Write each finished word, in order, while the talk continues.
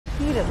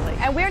repeatedly.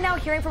 And we're now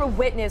hearing from a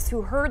witness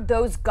who heard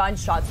those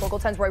gunshots. Local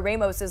 10's Roy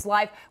Ramos is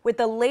live with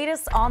the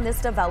latest on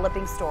this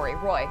developing story.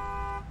 Roy.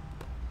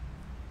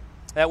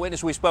 That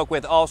witness we spoke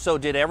with also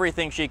did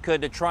everything she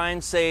could to try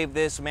and save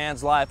this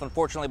man's life.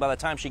 Unfortunately, by the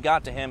time she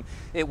got to him,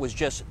 it was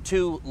just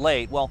too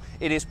late. Well,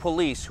 it is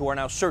police who are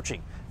now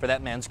searching for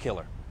that man's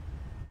killer.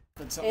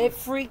 It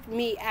freaked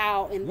me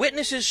out.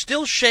 Witnesses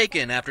still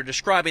shaken after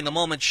describing the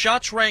moment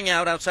shots rang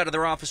out outside of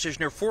their offices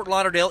near Fort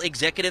Lauderdale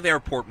Executive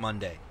Airport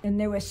Monday. And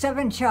there were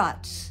 7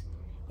 shots,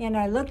 and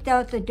I looked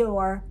out the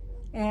door,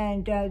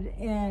 and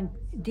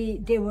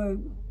there were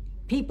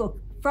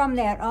people from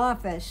that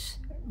office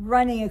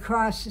running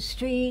across the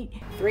street.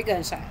 3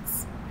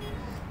 gunshots.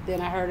 Then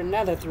I heard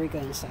another 3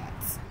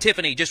 gunshots.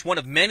 Tiffany, just one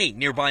of many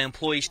nearby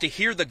employees to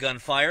hear the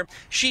gunfire,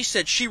 she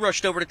said she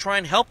rushed over to try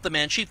and help the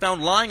man she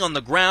found lying on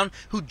the ground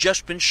who'd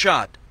just been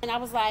shot. And I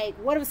was like,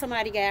 what if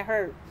somebody got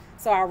hurt?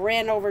 So I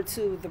ran over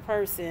to the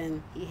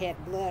person. He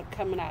had blood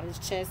coming out of his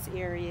chest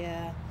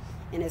area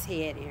and his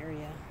head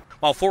area.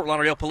 While Fort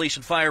Lauderdale Police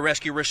and Fire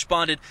Rescue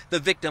responded, the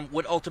victim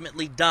would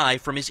ultimately die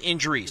from his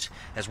injuries.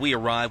 As we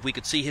arrived, we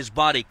could see his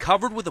body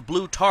covered with a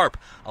blue tarp.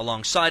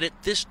 Alongside it,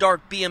 this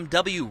dark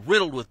BMW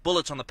riddled with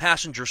bullets on the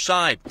passenger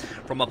side.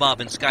 From above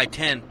in Sky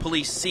 10,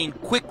 police seen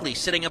quickly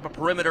setting up a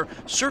perimeter,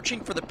 searching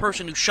for the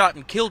person who shot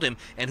and killed him,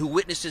 and who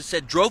witnesses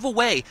said drove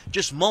away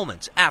just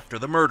moments after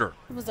the murder.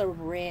 It was a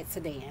red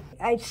sedan.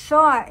 I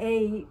saw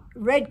a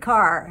red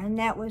car, and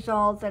that was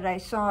all that I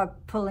saw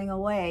pulling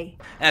away.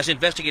 As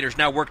investigators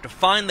now work to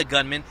find the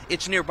gunman,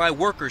 it's nearby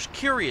workers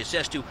curious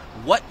as to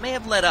what may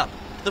have led up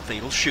to the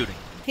fatal shooting.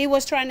 He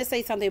was trying to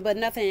say something, but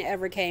nothing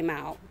ever came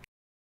out.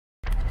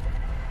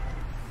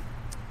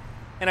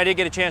 And I did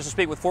get a chance to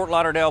speak with Fort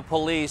Lauderdale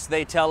Police.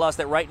 They tell us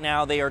that right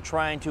now they are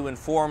trying to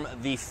inform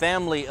the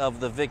family of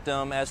the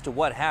victim as to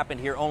what happened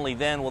here. Only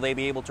then will they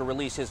be able to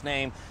release his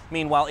name.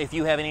 Meanwhile, if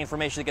you have any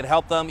information that could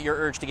help them, you're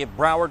urged to give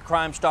Broward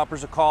Crime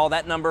Stoppers a call.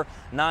 That number,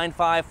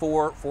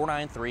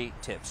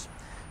 954-493-TIPS.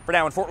 For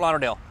now in Fort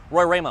Lauderdale,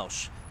 Roy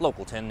Ramos,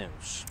 Local 10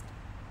 News.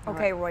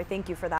 Okay, Roy, thank you for that.